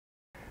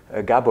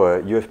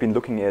Gabor, you have been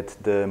looking at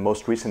the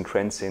most recent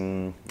trends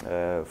in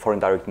foreign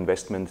direct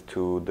investment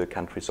to the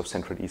countries of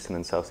Central, Eastern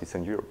and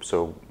Southeastern Europe.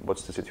 So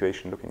what's the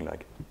situation looking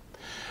like?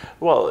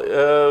 Well,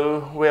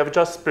 we have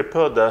just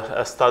prepared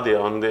a study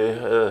on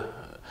the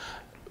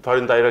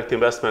foreign direct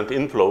investment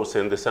inflows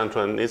in the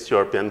Central and East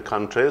European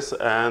countries,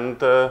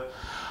 and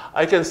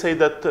I can say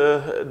that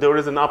there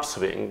is an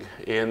upswing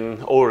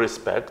in all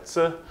respects,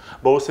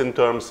 both in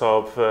terms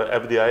of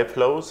FDI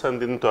flows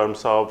and in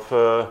terms of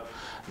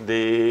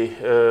the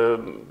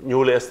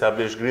newly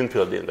established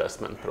Greenfield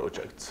investment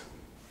projects.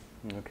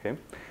 Okay.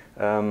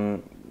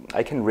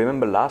 I can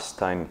remember last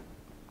time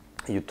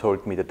you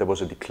told me that there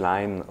was a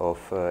decline of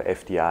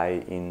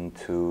FDI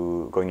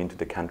going into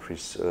the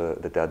countries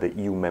that are the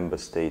EU member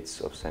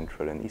states of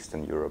Central and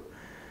Eastern Europe.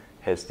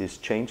 Has this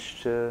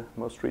changed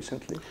most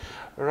recently?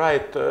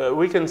 Right.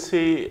 We can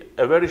see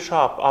a very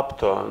sharp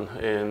upturn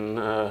in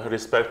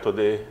respect to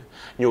the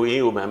new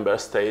EU member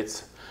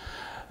states.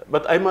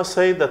 But I must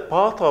say that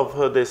part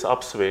of this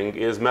upswing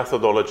is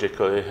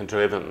methodologically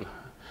driven.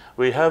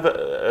 We have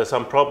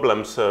some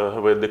problems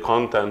with the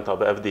content of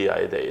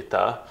FDI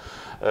data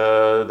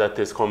that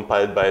is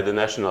compiled by the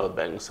national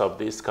banks of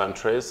these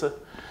countries.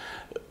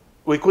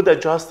 We could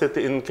adjust it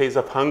in case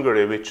of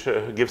Hungary, which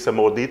gives a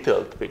more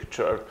detailed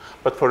picture.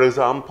 But for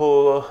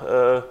example,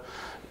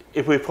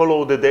 if we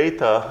follow the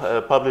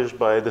data published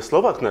by the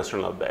Slovak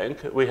National Bank,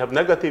 we have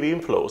negative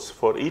inflows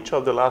for each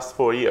of the last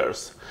 4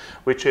 years,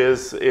 which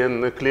is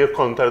in clear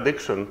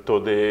contradiction to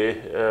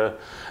the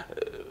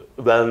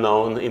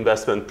well-known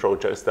investment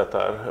projects that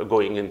are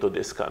going into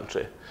this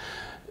country.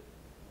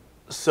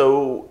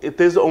 So it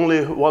is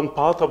only one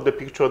part of the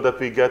picture that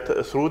we get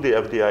through the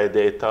FDI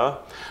data.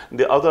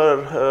 The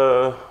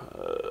other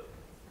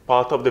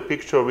part of the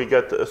picture we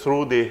get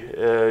through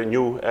the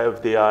new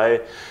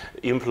FDI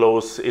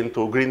inflows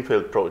into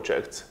Greenfield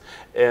projects.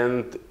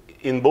 And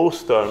in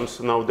both terms,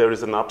 now there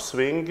is an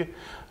upswing.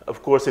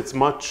 Of course, it's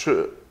much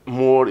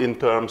more in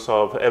terms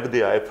of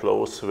FDI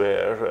flows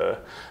where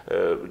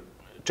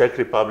Czech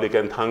Republic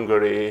and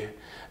Hungary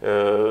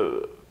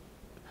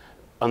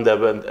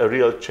underwent a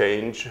real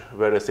change,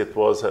 whereas it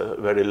was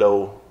very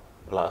low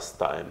last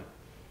time.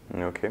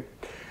 Okay.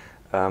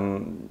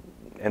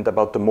 And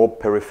about the more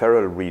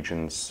peripheral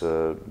regions,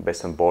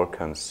 Western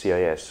Balkans,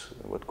 CIS,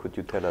 what could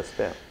you tell us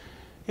there?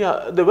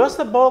 Yeah, the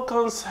Western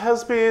Balkans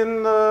has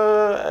been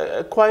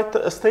quite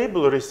a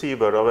stable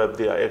receiver of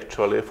FDI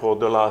actually for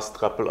the last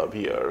couple of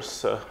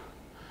years.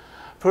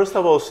 First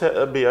of all,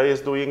 Serbia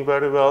is doing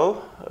very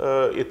well.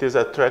 It is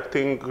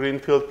attracting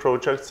Greenfield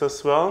projects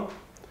as well.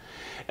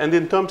 And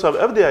in terms of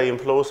FDI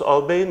inflows,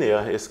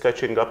 Albania is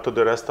catching up to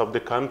the rest of the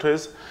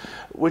countries,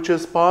 which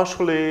is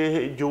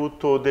partially due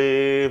to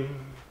the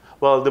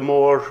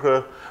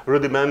more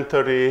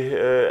rudimentary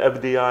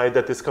FDI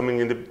that is coming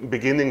in the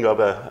beginning of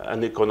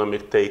an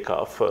economic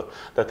takeoff.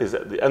 That is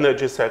the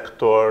energy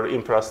sector,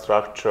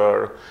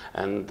 infrastructure,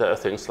 and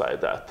things like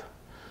that.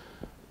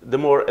 The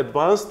more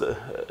advanced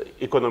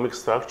economic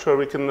structure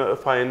we can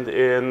find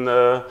in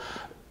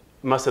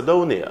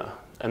Macedonia.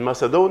 And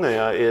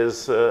Macedonia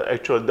is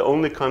actually the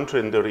only country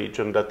in the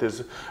region that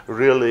is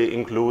really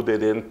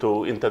included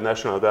into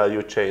international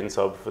value chains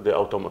of the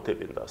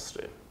automotive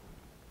industry.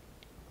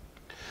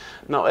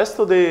 Now, as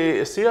to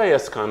the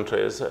CIS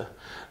countries,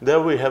 there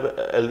we have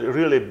a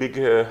really big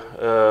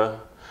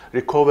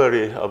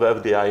recovery of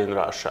FDI in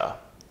Russia.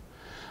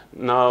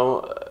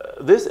 Now,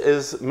 this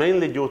is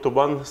mainly due to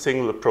one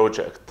single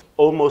project.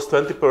 Almost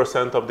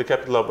 20% of the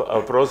capital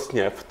of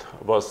Rosneft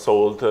was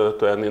sold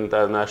to an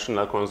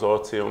international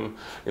consortium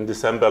in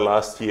December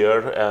last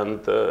year, and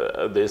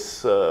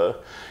this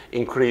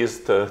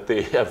increased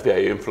the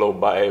FDI inflow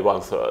by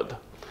 1/3.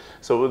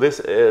 So this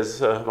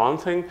is one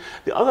thing.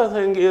 The other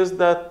thing is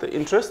that,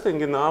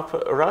 interesting enough,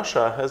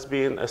 Russia has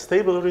been a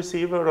stable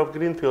receiver of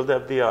Greenfield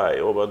FDI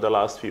over the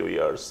last few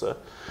years.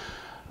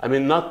 I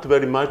mean, not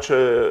very much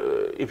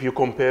if you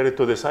compare it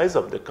to the size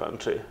of the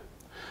country.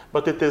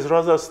 But it is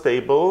rather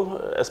stable,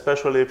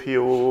 especially if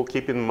you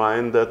keep in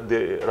mind that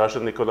the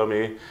Russian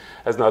economy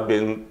has not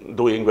been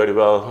doing very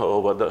well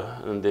over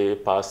the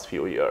past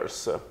few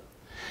years.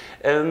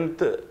 And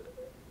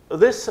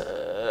this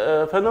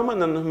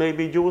phenomenon may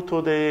be due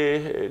to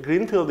the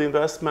Greenfield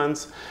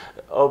investments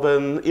of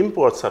an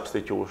import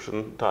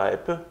substitution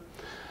type.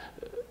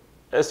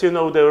 As you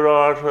know, there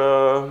are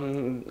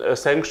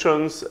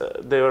sanctions,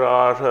 there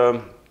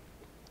are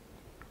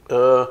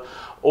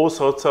all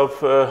sorts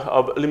of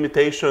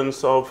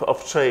limitations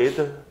of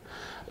trade,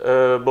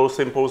 both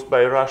imposed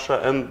by Russia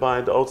and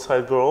by the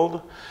outside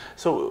world.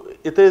 So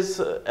it is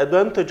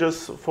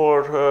advantageous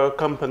for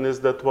companies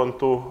that want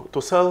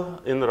to sell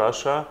in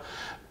Russia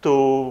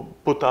to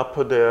put up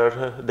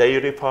their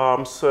dairy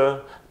farms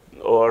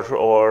or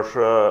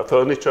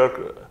furniture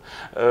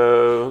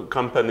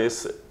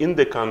companies in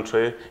the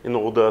country in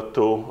order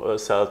to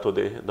sell to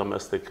the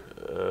domestic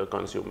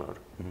consumer.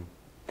 Mm-hmm.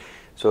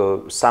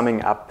 So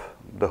summing up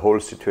the whole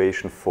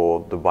situation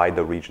for the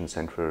wider region,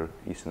 Central,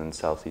 Eastern and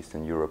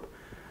Southeastern Europe,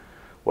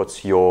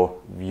 what's your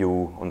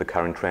view on the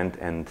current trend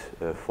and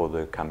for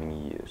the coming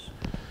years?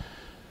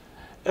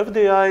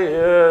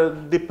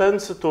 FDI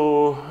depends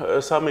to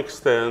some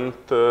extent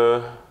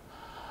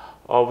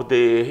of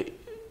the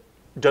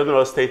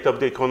general state of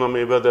the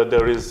economy, whether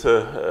there is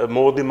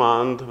more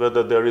demand,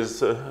 whether there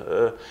is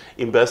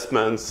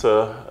investments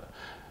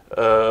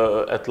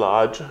at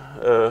large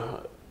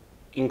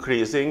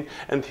increasing.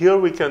 And here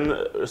we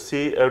can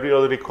see a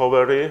real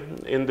recovery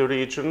in the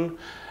region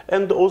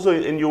and also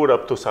in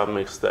Europe to some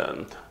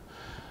extent.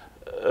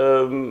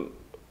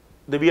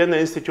 The Vienna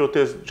Institute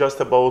is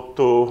just about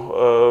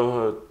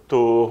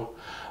to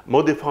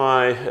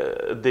modify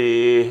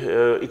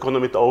the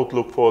economic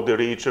outlook for the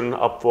region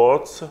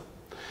upwards.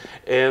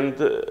 And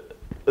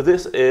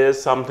this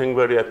is something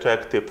very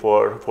attractive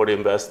for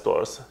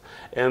investors.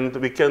 And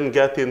we can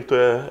get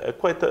into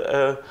quite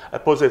a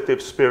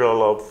positive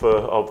spiral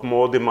of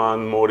more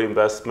demand, more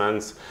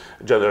investments,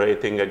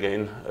 generating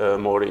again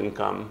more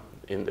income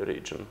in the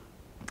region.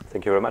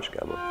 Thank you very much,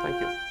 Gabor. Thank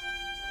you.